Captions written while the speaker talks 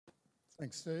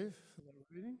Thanks, Steve, for that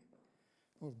reading.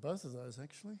 Well, both of those,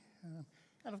 actually.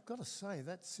 And I've got to say,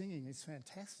 that singing is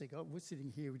fantastic. We're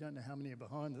sitting here, we don't know how many are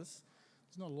behind us.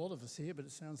 There's not a lot of us here, but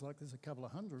it sounds like there's a couple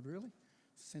of hundred, really.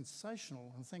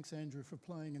 Sensational. And thanks, Andrew, for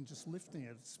playing and just lifting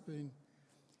it. It's been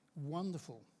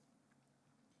wonderful.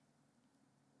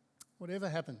 Whatever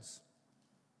happens,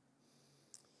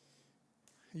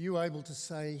 are you able to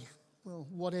say, well,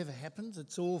 whatever happens,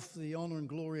 it's all for the honour and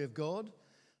glory of God,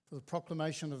 for the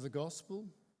proclamation of the gospel,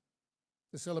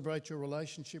 to celebrate your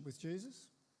relationship with Jesus?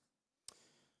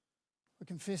 I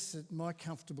confess that my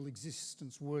comfortable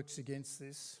existence works against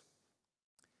this.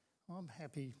 I'm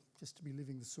happy just to be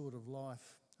living the sort of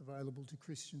life available to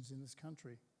Christians in this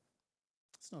country.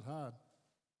 It's not hard.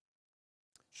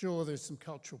 Sure, there's some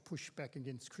cultural pushback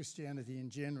against Christianity in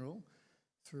general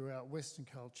throughout Western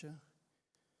culture,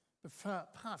 but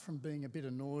apart from being a bit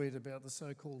annoyed about the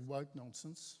so-called woke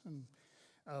nonsense and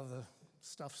other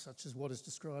stuff such as what is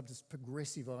described as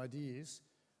progressive ideas,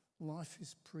 life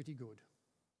is pretty good.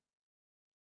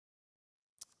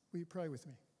 Will you pray with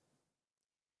me?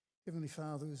 Heavenly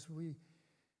Father, as we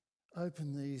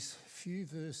open these few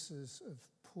verses of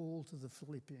Paul to the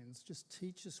Philippians, just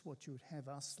teach us what you would have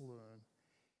us learn.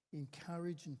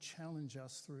 Encourage and challenge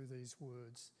us through these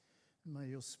words. And may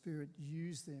your Spirit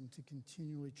use them to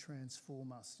continually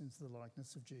transform us into the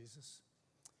likeness of Jesus.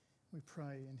 We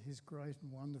pray in his great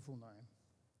and wonderful name.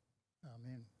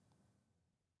 Amen.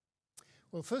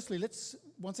 Well, firstly, let's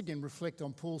once again reflect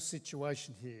on Paul's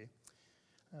situation here.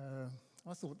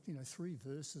 I thought, 3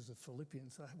 verses of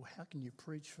Philippians, how can you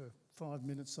preach for 5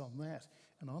 minutes on that?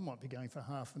 And I might be going for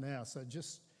half an hour, so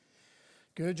just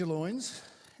gird your loins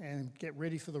and get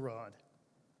ready for the ride.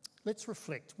 Let's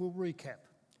reflect, we'll recap,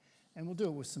 and we'll do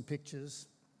it with some pictures.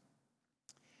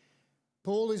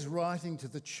 Paul is writing to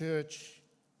the church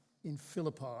in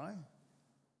Philippi.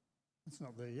 It's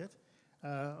not there yet.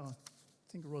 I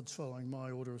think Rod's following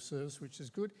my order of service, which is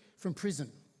good. From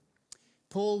prison.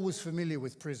 Paul was familiar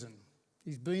with prison.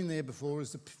 He's been there before,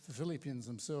 as the Philippians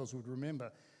themselves would remember.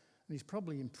 And he's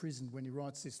probably imprisoned when he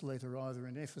writes this letter either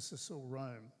in Ephesus or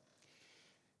Rome.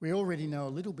 We already know a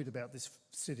little bit about this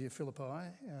city of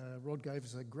Philippi. Rod gave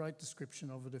us a great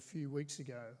description of it a few weeks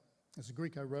ago. It's a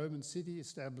Greco-Roman city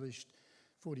established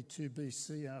 42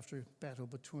 BC after a battle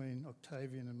between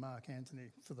Octavian and Mark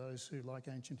Antony, for those who like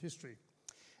ancient history.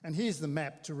 And here's the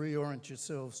map to reorient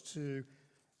yourselves to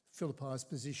Philippi's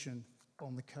position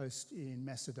on the coast in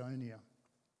Macedonia,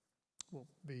 what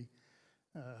you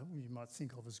might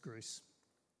think of as Greece.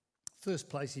 First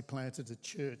place he planted a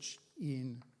church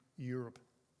in Europe.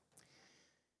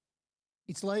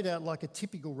 It's laid out like a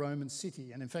typical Roman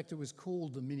city, and in fact it was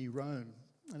called the Mini Rome,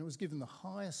 and it was given the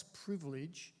highest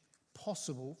privilege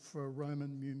possible for a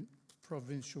Roman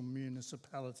provincial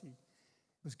municipality.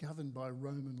 It was governed by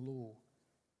Roman law.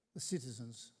 The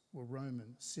citizens were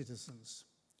Roman citizens.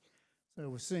 So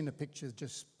we've seen a picture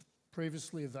just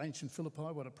previously of ancient Philippi,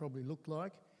 what it probably looked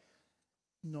like.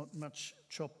 Not much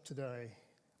chopped today.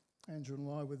 Andrew and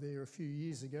I were there a few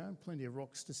years ago, and plenty of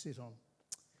rocks to sit on.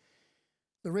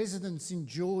 The residents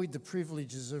enjoyed the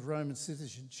privileges of Roman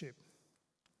citizenship.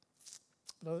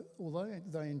 But although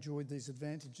they enjoyed these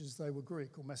advantages, they were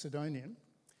Greek or Macedonian,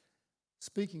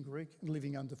 speaking Greek and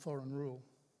living under foreign rule.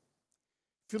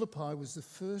 Philippi was the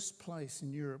first place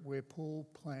in Europe where Paul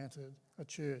planted a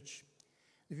church.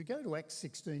 If you go to Acts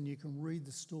 16, you can read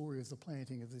the story of the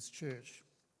planting of this church.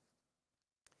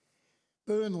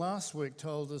 Byrne last week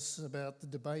told us about the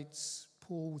debates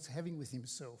Paul was having with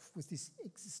himself with this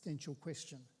existential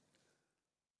question: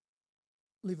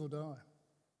 live or die?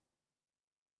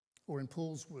 Or in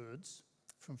Paul's words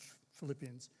from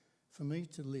Philippians, for to me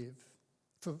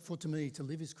to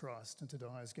live is Christ and to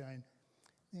die is gain.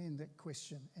 Then that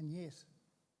question, and yet,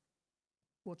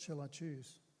 what shall I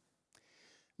choose?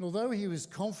 And although he was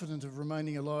confident of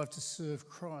remaining alive to serve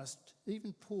Christ,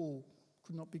 even Paul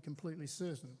could not be completely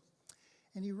certain.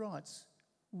 And he writes,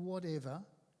 whatever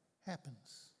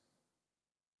happens.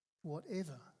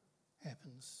 Whatever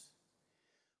happens.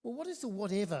 Well, what is the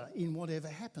whatever in whatever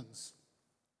happens?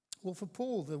 Well, for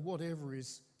Paul, the whatever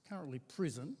is currently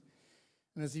prison.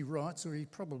 And as he writes, or he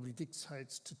probably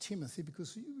dictates to Timothy,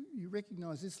 because you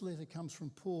recognise this letter comes from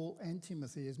Paul and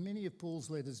Timothy, as many of Paul's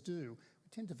letters do. We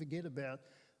tend to forget about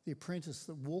the apprentice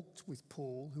that walked with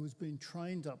Paul, who was being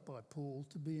trained up by Paul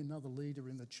to be another leader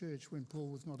in the church when Paul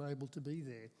was not able to be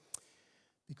there,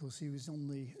 because he was on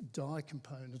the die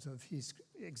component of his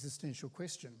existential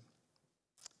question.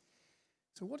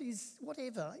 So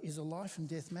whatever is a life and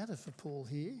death matter for Paul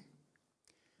here.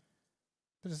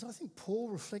 But as I think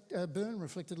Byrne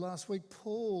reflected last week,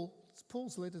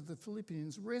 Paul's letter to the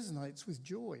Philippians resonates with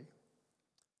joy.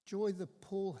 joy that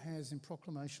Paul has in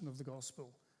proclamation of the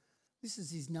gospel. This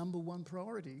is his number one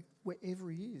priority wherever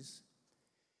he is.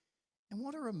 And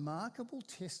what a remarkable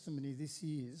testimony this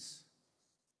is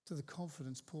to the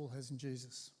confidence Paul has in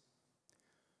Jesus.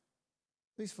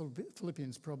 These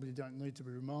Philippians probably don't need to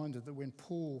be reminded that when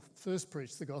Paul first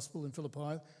preached the gospel in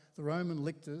Philippi, the Roman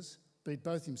lictors beat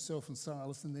both himself and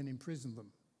Silas and then imprisoned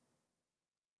them.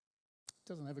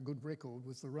 Doesn't have a good record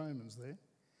with the Romans there.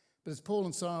 But as Paul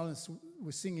and Silas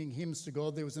were singing hymns to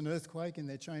God, there was an earthquake and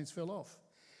their chains fell off.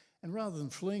 And rather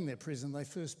than fleeing their prison, they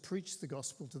first preached the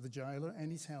gospel to the jailer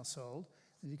and his household.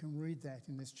 And you can read that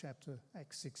in this chapter,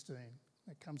 Acts 16.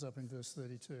 That comes up in verse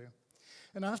 32.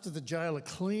 And after the jailer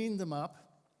cleaned them up,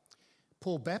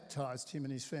 Paul baptised him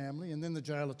and his family, and then the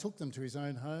jailer took them to his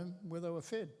own home where they were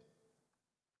fed.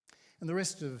 And the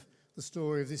rest of the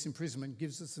story of this imprisonment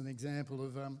gives us an example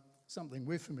of something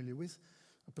we're familiar with,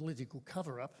 a political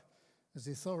cover-up, as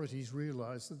the authorities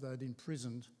realised that they'd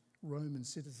imprisoned Roman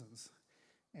citizens.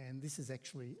 And this is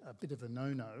actually a bit of a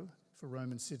no-no for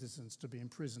Roman citizens to be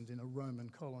imprisoned in a Roman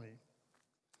colony.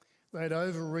 They'd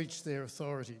overreached their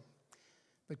authority.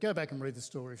 But go back and read the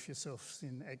story for yourselves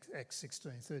in Acts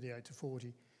 16, 38 to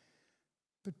 40.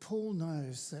 But Paul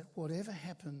knows that whatever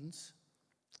happens,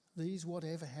 these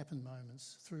whatever happened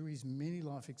moments, through his many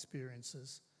life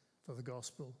experiences for the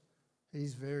gospel,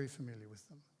 he's very familiar with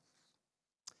them.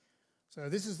 So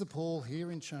this is the Paul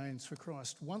here in chains for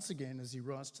Christ, once again as he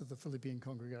writes to the Philippian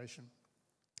congregation.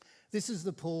 This is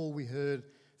the Paul we heard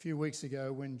a few weeks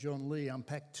ago when John Lee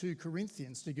unpacked 2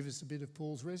 Corinthians to give us a bit of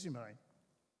Paul's resume.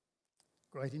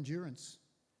 Great endurance,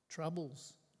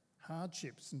 troubles,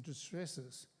 hardships and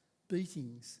distresses,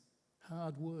 beatings,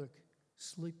 hard work,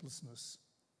 sleeplessness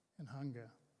and hunger.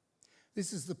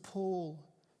 This is the Paul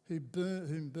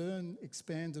whom Byrne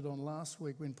expanded on last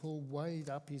week when Paul weighed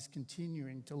up his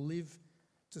continuing to live,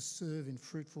 to serve in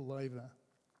fruitful labour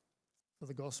for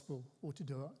the gospel, or to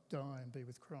die and be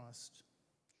with Christ.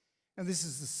 And this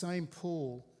is the same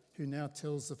Paul who now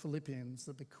tells the Philippians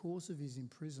that because of his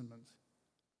imprisonment,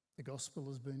 the gospel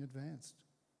has been advanced.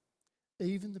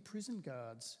 Even the prison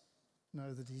guards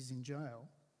know that he's in jail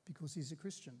because he's a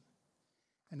Christian,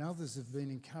 and others have been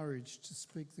encouraged to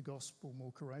speak the gospel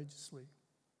more courageously.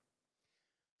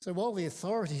 So while the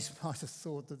authorities might have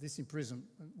thought that this imprisonment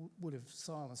would have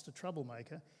silenced a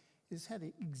troublemaker, it has had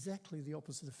exactly the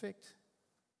opposite effect.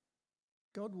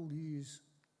 God will use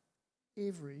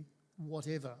every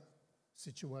whatever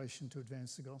situation to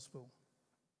advance the gospel.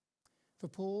 For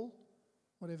Paul,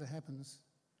 whatever happens,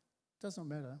 does not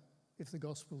matter if the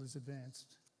gospel is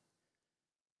advanced.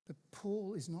 But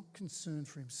Paul is not concerned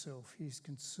for himself. He is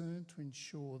concerned to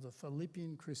ensure the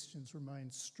Philippian Christians remain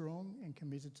strong and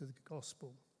committed to the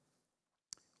gospel.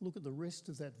 Look at the rest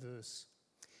of that verse.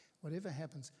 Whatever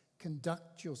happens,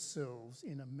 conduct yourselves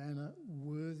in a manner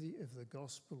worthy of the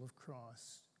gospel of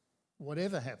Christ.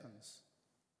 Whatever happens,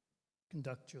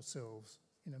 conduct yourselves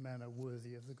in a manner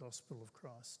worthy of the gospel of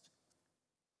Christ.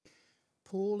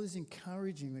 Paul is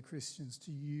encouraging the Christians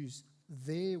to use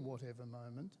their whatever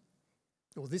moment,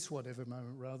 or this whatever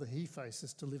moment rather, he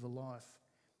faces to live a life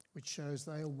which shows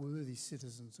they are worthy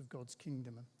citizens of God's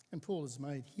kingdom. And Paul has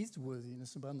made his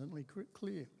worthiness abundantly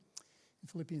clear. In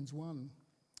Philippians 1,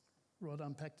 Rod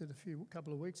unpacked it a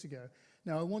couple of weeks ago.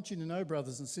 Now, I want you to know,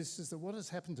 brothers and sisters, that what has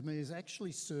happened to me has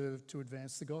actually served to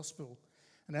advance the gospel.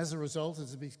 And as a result, it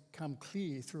has become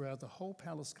clear throughout the whole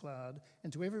palace guard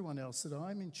and to everyone else that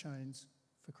I am in chains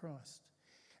for Christ.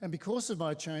 And because of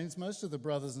my chains, most of the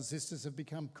brothers and sisters have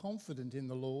become confident in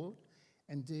the Lord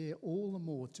and dare all the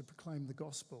more to proclaim the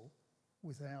gospel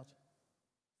without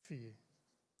fear.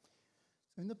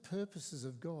 So in the purposes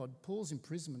of God, Paul's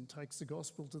imprisonment takes the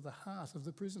gospel to the heart of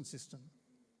the prison system.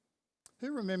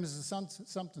 Who remembers the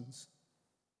Sumptons?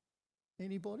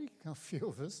 Anybody? A few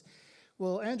of us.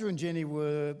 Well, Andrew and Jenny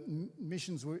were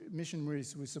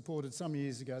missionaries we supported some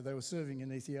years ago. They were serving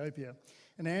in Ethiopia.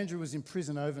 And Andrew was in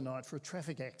prison overnight for a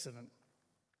traffic accident.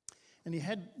 And he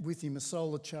had with him a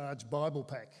solar-charged Bible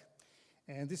pack.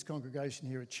 And this congregation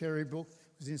here at Cherrybrook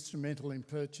was instrumental in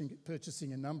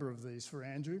purchasing a number of these for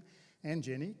Andrew and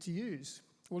Jenny to use.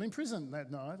 Well, in prison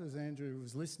that night, as Andrew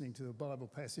was listening to the Bible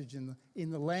passage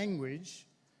in the language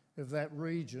of that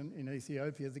region in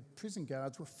Ethiopia, the prison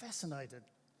guards were fascinated.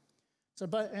 So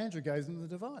Andrew gave them the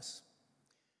device.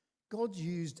 God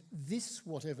used this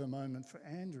whatever moment for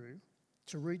Andrew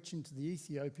to reach into the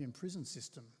Ethiopian prison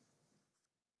system.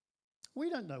 We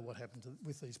don't know what happened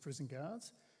with these prison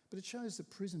guards, but it shows that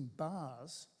prison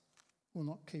bars will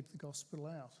not keep the gospel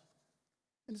out.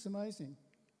 And it's amazing.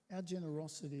 Our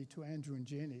generosity to Andrew and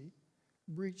Jenny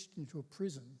reached into a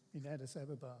prison in Addis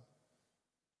Ababa.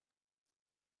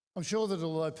 I'm sure that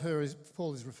although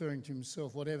Paul is referring to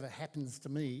himself, whatever happens to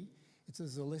me, it's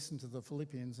as a lesson to the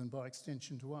Philippians and by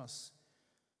extension to us.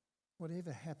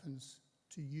 Whatever happens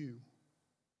to you,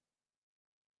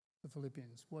 the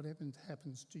Philippians, whatever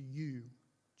happens to you,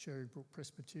 Cherrybrook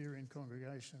Presbyterian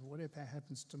congregation, whatever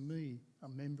happens to me, a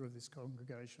member of this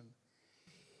congregation,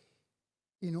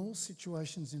 in all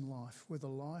situations in life, whether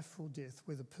life or death,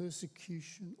 whether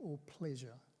persecution or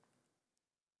pleasure,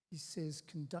 he says,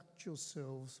 conduct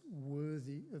yourselves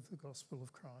worthy of the gospel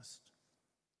of Christ.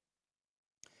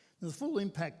 Now, the full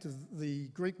impact of the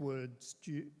Greek words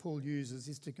Paul uses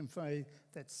is to convey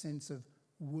that sense of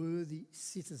worthy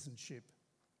citizenship,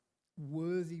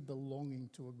 worthy belonging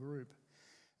to a group.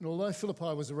 And although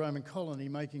Philippi was a Roman colony,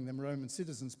 making them Roman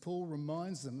citizens, Paul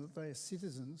reminds them that they are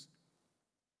citizens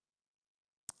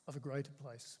of a greater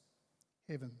place,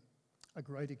 heaven, a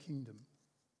greater kingdom,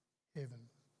 heaven.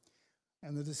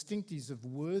 And the distinctives of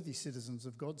worthy citizens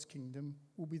of God's kingdom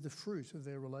will be the fruit of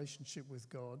their relationship with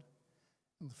God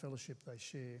and the fellowship they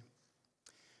share.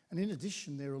 And in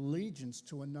addition, their allegiance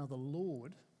to another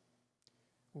Lord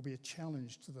will be a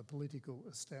challenge to the political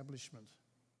establishment.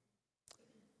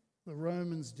 The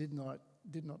Romans did not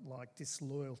like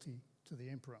disloyalty to the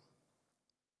emperor.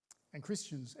 And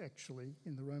Christians actually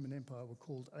in the Roman Empire were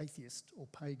called atheist or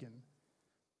pagan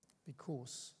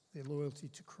because their loyalty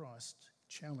to Christ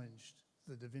challenged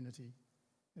the divinity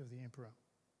of the emperor.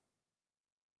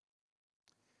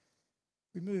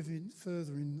 We move in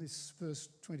further in this verse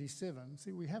 27.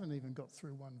 See, we haven't even got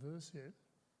through one verse yet.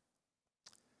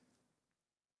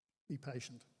 Be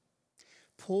patient.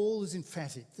 Paul is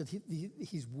emphatic that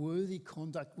his worthy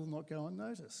conduct will not go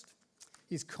unnoticed.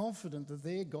 He's confident of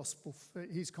their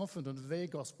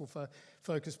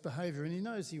gospel-focused behaviour, and he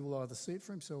knows he will either see it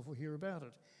for himself or hear about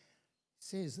it. He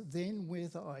says, then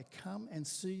whether I come and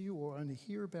see you or only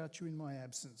hear about you in my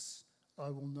absence, I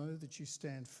will know that you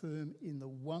stand firm in the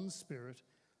one Spirit,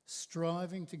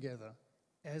 striving together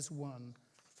as one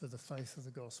for the faith of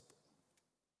the gospel.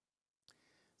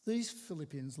 These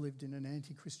Philippians lived in an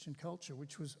anti-Christian culture,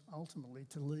 which was ultimately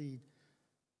to lead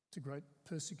to great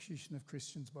persecution of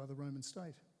Christians by the Roman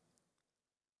state.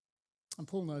 And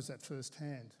Paul knows that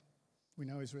firsthand. We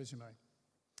know his resume.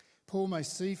 Paul may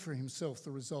see for himself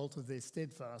the result of their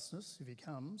steadfastness if he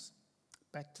comes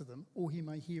back to them, or he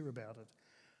may hear about it.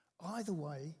 Either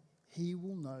way, he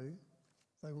will know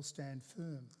they will stand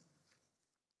firm.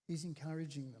 He's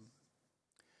encouraging them.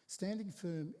 Standing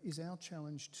firm is our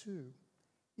challenge too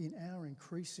in our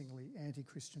increasingly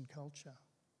anti-Christian culture.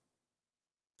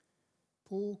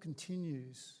 Paul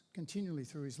continually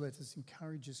through his letters,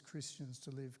 encourages Christians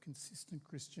to live consistent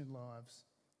Christian lives.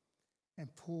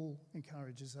 And Paul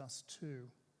encourages us too.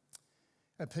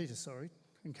 Peter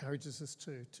encourages us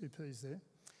too. 2 P's there.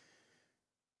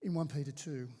 In 1 Peter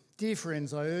 2, dear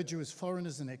friends, I urge you as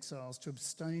foreigners and exiles to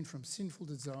abstain from sinful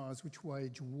desires which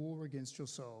wage war against your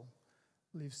soul.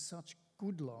 Live such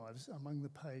good lives among the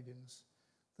pagans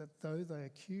that though they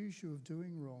accuse you of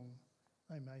doing wrong,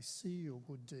 they may see your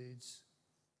good deeds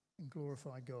and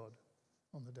glorify God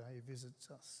on the day he visits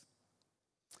us.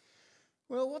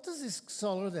 Well, what does this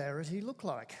solidarity look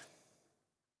like?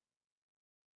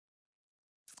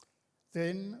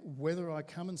 Then, whether I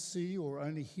come and see you or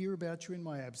only hear about you in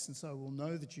my absence, I will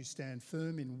know that you stand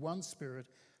firm in one spirit,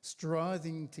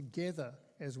 striving together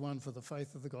as one for the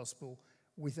faith of the gospel,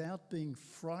 without being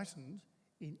frightened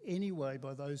in any way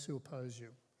by those who oppose you.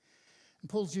 And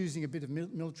Paul's using a bit of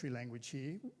military language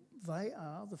here. They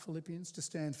are, the Philippians, to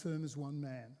stand firm as one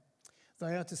man.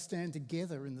 They are to stand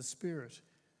together in the Spirit.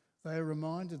 They are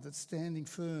reminded that standing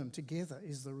firm together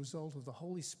is the result of the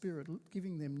Holy Spirit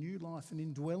giving them new life and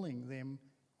indwelling them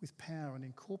with power and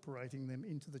incorporating them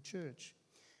into the church.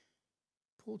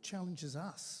 Paul challenges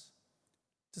us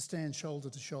to stand shoulder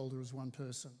to shoulder as one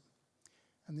person.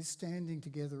 And this standing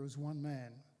together as one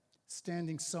man,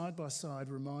 standing side by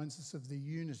side, reminds us of the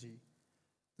unity,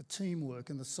 the teamwork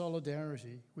and the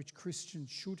solidarity which Christians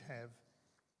should have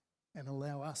and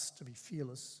allow us to be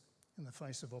fearless in the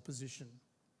face of opposition.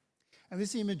 And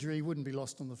this imagery wouldn't be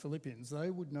lost on the Philippians. They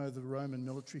would know the Roman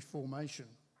military formation.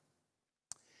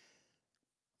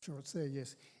 Sure, it's there,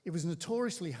 yes. It was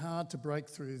notoriously hard to break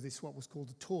through this, what was called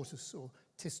the tortoise or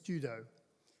testudo.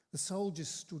 The soldiers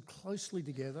stood closely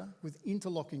together with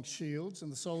interlocking shields,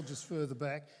 and the soldiers further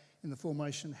back in the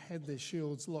formation had their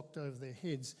shields locked over their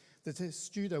heads. The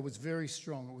testudo was very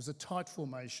strong. It was a tight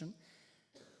formation.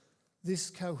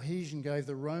 This cohesion gave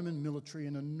the Roman military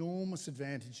an enormous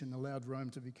advantage and allowed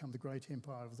Rome to become the great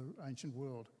empire of the ancient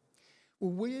world. Well,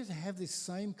 we're to have this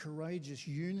same courageous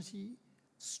unity,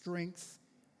 strength,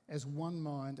 as one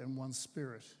mind and one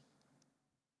spirit.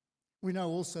 We know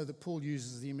also that Paul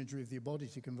uses the imagery of the body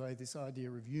to convey this idea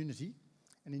of unity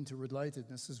and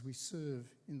interrelatedness as we serve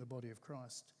in the body of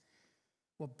Christ.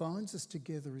 What binds us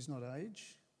together is not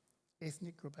age,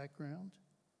 ethnic background,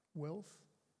 wealth,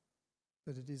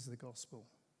 but it is the gospel.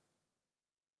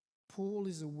 Paul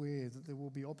is aware that there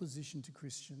will be opposition to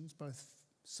Christians, both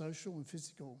social and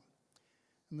physical.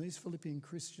 And these Philippian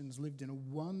Christians lived in a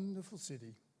wonderful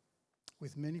city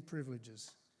with many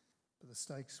privileges, but the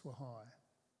stakes were high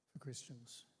for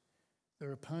Christians.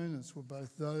 Their opponents were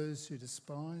both those who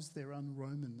despised their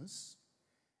un-Romanness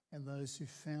and those who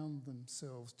found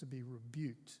themselves to be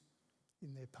rebuked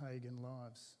in their pagan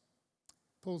lives.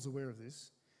 Paul's aware of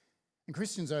this. And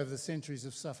Christians over the centuries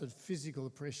have suffered physical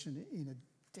oppression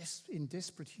in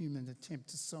desperate human attempt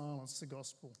to silence the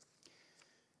gospel.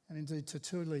 And indeed,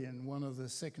 Tertullian, one of the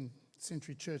 2nd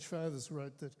century church fathers,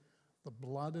 wrote that the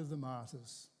blood of the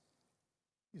martyrs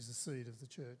is the seed of the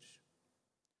church.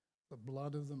 The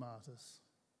blood of the martyrs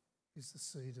is the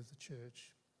seed of the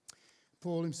church.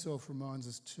 Paul himself reminds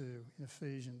us too in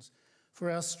Ephesians, "For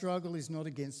our struggle is not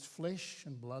against flesh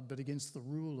and blood, but against the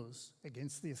rulers,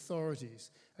 against the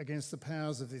authorities, against the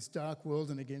powers of this dark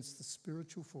world, and against the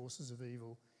spiritual forces of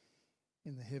evil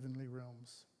in the heavenly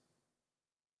realms."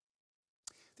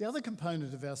 The other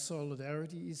component of our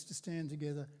solidarity is to stand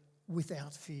together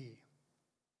without fear.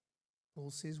 Paul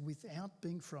says, without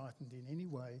being frightened in any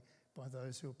way by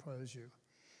those who oppose you.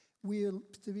 We're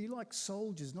to be like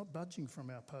soldiers, not budging from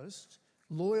our post,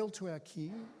 loyal to our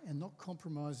King and not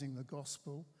compromising the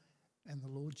gospel and the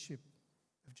lordship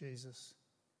of Jesus.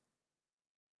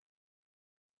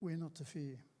 We're not to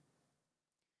fear.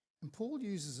 And Paul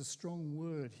uses a strong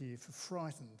word here for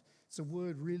frightened. It's a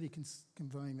word really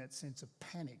conveying that sense of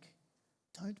panic.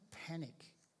 Don't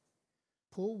panic.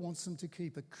 Paul wants them to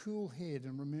keep a cool head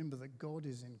and remember that God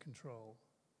is in control.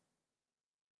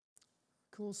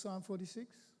 Recall Psalm 46?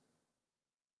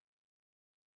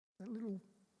 That little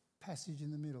passage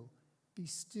in the middle. Be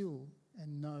still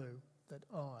and know that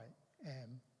I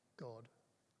am God.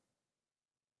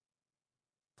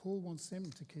 Paul wants them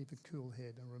to keep a cool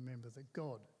head and remember that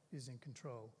God is in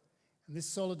control. And this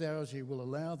solidarity will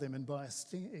allow them, and by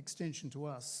extension to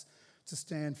us, to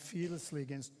stand fearlessly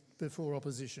before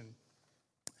opposition.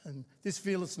 And this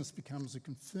fearlessness becomes a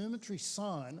confirmatory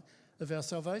sign of our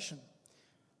salvation.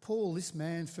 Paul, this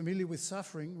man familiar with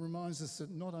suffering, reminds us that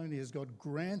not only has God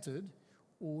granted,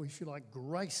 or if you like,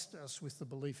 graced us with the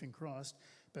belief in Christ,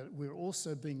 but we're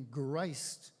also being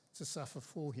graced to suffer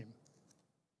for him.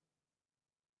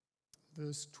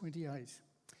 Verse 28.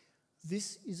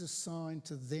 This is a sign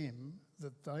to them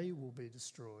that they will be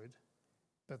destroyed,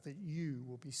 but that you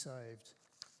will be saved,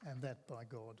 and that by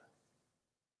God.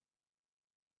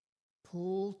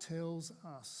 Paul tells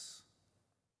us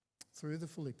through the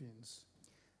Philippians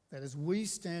that as we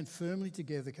stand firmly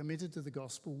together, committed to the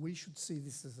gospel, we should see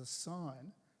this as a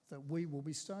sign that we will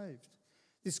be saved.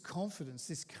 This confidence,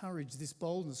 this courage, this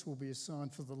boldness will be a sign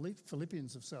for the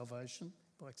Philippians of salvation,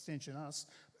 by extension us,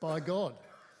 by God.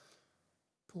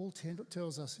 Paul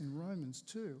tells us in Romans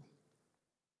too,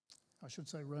 I should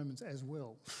say Romans as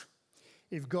well.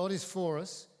 If God is for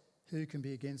us, who can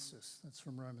be against us? That's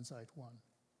from Romans 8:1.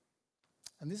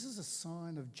 And this is a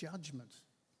sign of judgment,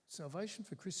 salvation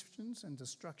for Christians and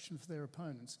destruction for their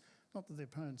opponents. Not that their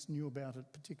opponents knew about it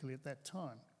particularly at that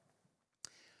time.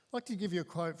 I'd like to give you a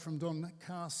quote from Don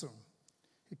Carson,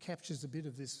 who captures a bit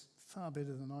of this far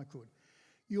better than I could.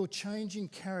 Your changing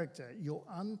character, your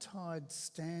untied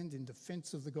stand in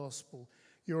defence of the gospel,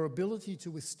 your ability to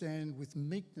withstand with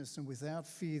meekness and without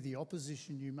fear the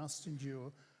opposition you must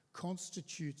endure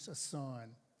constitutes a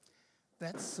sign.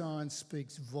 That sign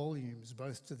speaks volumes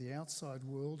both to the outside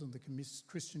world and the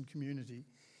Christian community.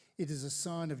 It is a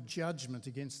sign of judgment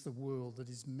against the world that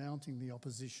is mounting the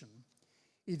opposition.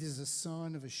 It is a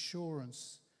sign of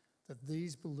assurance that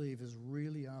these believers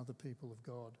really are the people of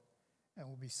God and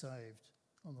will be saved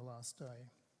on the last day.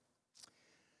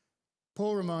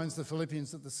 Paul reminds the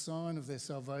Philippians that the sign of their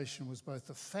salvation was both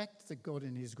the fact that God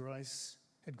in his grace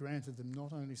had granted them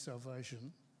not only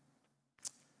salvation,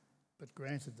 but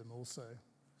granted them also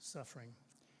suffering.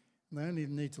 And they only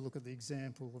need to look at the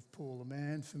example of Paul, a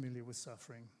man familiar with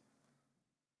suffering.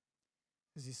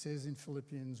 As he says in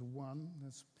Philippians 1,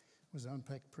 as was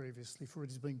unpacked previously, for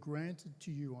it has been granted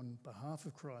to you on behalf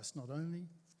of Christ not only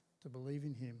to believe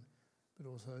in him, but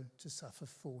also to suffer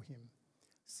for him,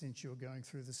 since you're going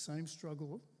through the same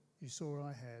struggle you saw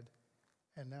I had,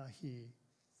 and now hear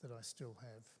that I still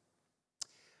have.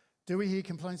 Do we hear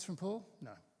complaints from Paul?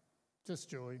 No, just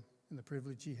joy in the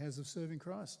privilege he has of serving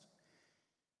Christ.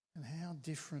 And how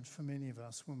different for many of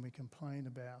us when we complain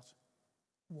about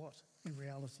what in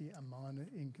reality are minor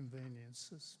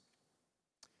inconveniences.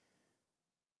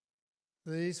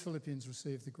 These Philippians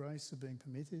received the grace of being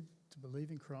permitted to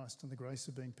believe in Christ and the grace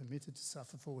of being permitted to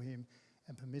suffer for him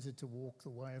and permitted to walk the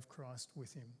way of Christ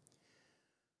with him.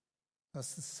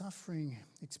 Thus, the suffering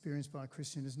experienced by a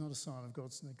Christian is not a sign of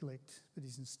God's neglect, but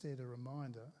is instead a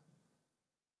reminder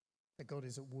that God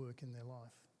is at work in their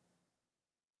life.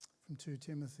 From 2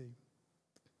 Timothy,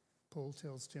 Paul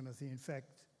tells Timothy, in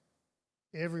fact,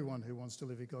 everyone who wants to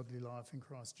live a godly life in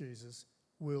Christ Jesus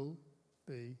will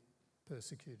be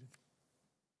persecuted.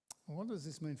 Well, what does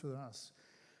this mean for us?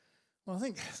 Well, I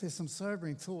think there's some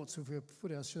sobering thoughts if we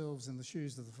put ourselves in the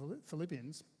shoes of the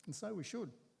Philippians, and so we should.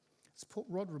 As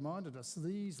Rod reminded us,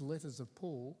 these letters of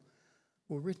Paul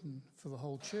were written for the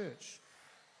whole church.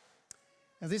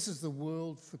 Now, this is the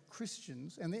world for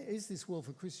Christians, and is this world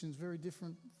for Christians very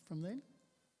different from then?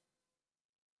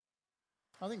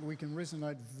 I think we can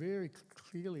resonate very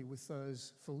clearly with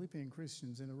those Philippian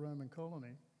Christians in a Roman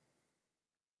colony.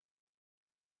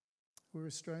 We're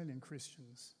Australian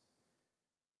Christians,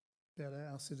 but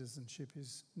our citizenship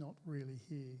is not really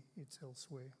here, it's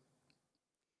elsewhere.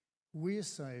 We are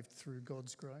saved through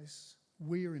God's grace.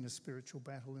 We are in a spiritual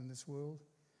battle in this world.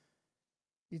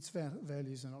 Its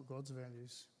values are not God's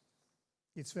values.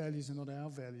 Its values are not our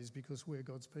values because we're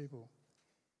God's people.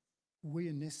 We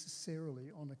are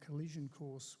necessarily on a collision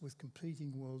course with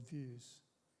competing worldviews,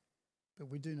 but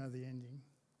we do know the ending.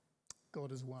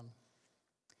 God has won.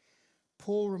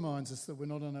 Paul reminds us that we're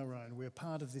not on our own. We're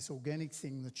part of this organic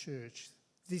thing, the church.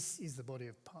 This is the body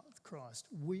of Christ.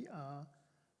 We are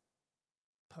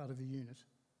part of a unit.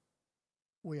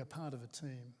 We are part of a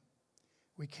team.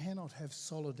 We cannot have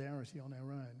solidarity on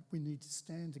our own. We need to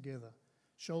stand together,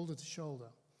 shoulder to shoulder.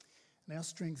 And our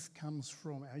strength comes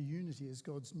from our unity as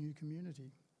God's new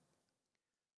community.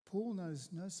 Paul knows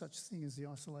no such thing as the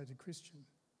isolated Christian.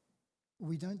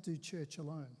 We don't do church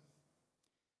alone.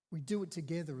 We do it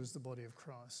together as the body of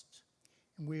Christ.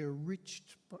 And we are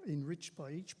enriched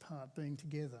by each part being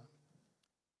together.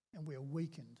 And we are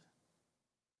weakened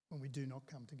when we do not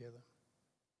come together.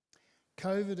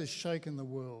 COVID has shaken the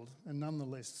world, and none the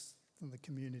less than the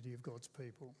community of God's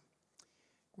people.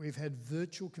 We've had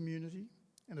virtual community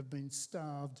and have been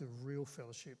starved of real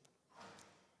fellowship.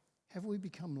 Have we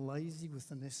become lazy with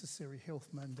the necessary health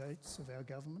mandates of our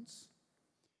governments?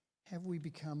 Have we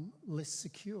become less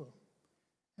secure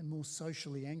and more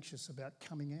socially anxious about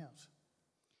coming out?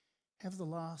 Have the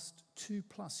last 2+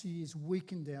 years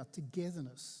weakened our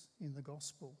togetherness in the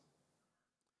gospel?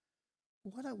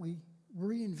 Why don't we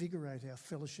reinvigorate our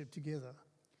fellowship together?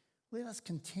 Let us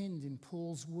contend in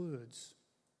Paul's words,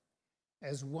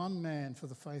 as one man for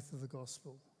the faith of the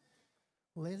gospel.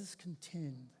 Let us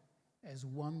contend as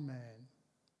one man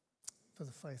for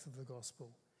the faith of the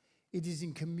gospel. It is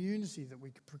in community that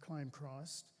we can proclaim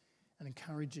Christ and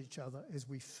encourage each other as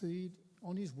we feed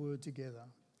on his word together,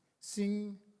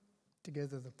 sing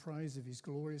together the praise of his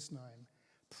glorious name,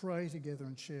 pray together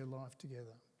and share life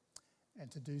together, and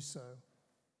to do so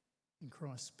in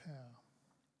Christ's power.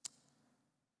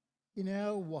 In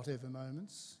our whatever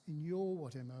moments, in your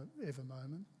whatever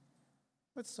moment,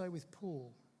 let's say with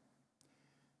Paul,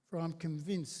 for I'm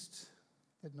convinced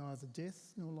that neither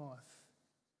death nor life,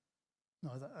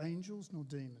 neither angels nor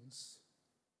demons,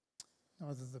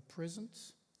 neither the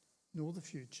present nor the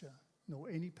future, nor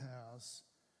any powers,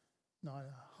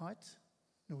 neither height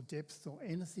nor depth nor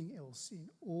anything else in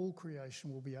all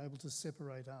creation will be able to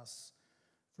separate us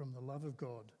from the love of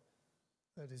God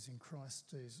that is in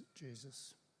Christ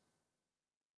Jesus.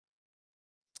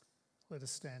 Let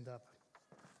us stand up.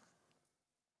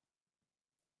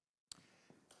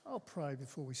 I'll pray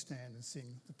before we stand and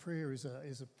sing.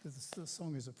 The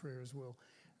song is a prayer as well.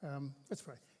 Let's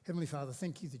pray. Heavenly Father,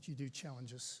 thank you that you do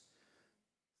challenge us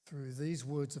through these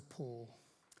words of Paul.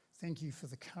 Thank you for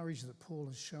the courage that Paul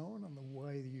has shown and the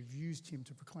way that you've used him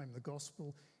to proclaim the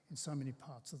gospel in so many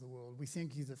parts of the world. We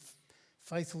thank you that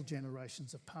faithful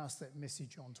generations have passed that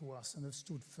message on to us and have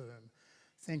stood firm.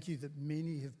 Thank you that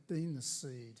many have been the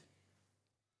seed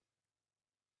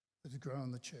that has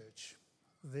grown the church.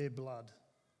 Their blood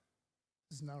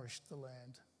has nourished the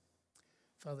land.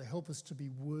 Father, help us to be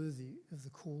worthy of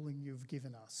the calling you've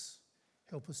given us.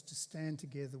 Help us to stand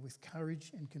together with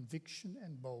courage and conviction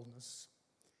and boldness.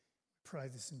 We pray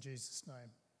this in Jesus'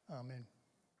 name. Amen.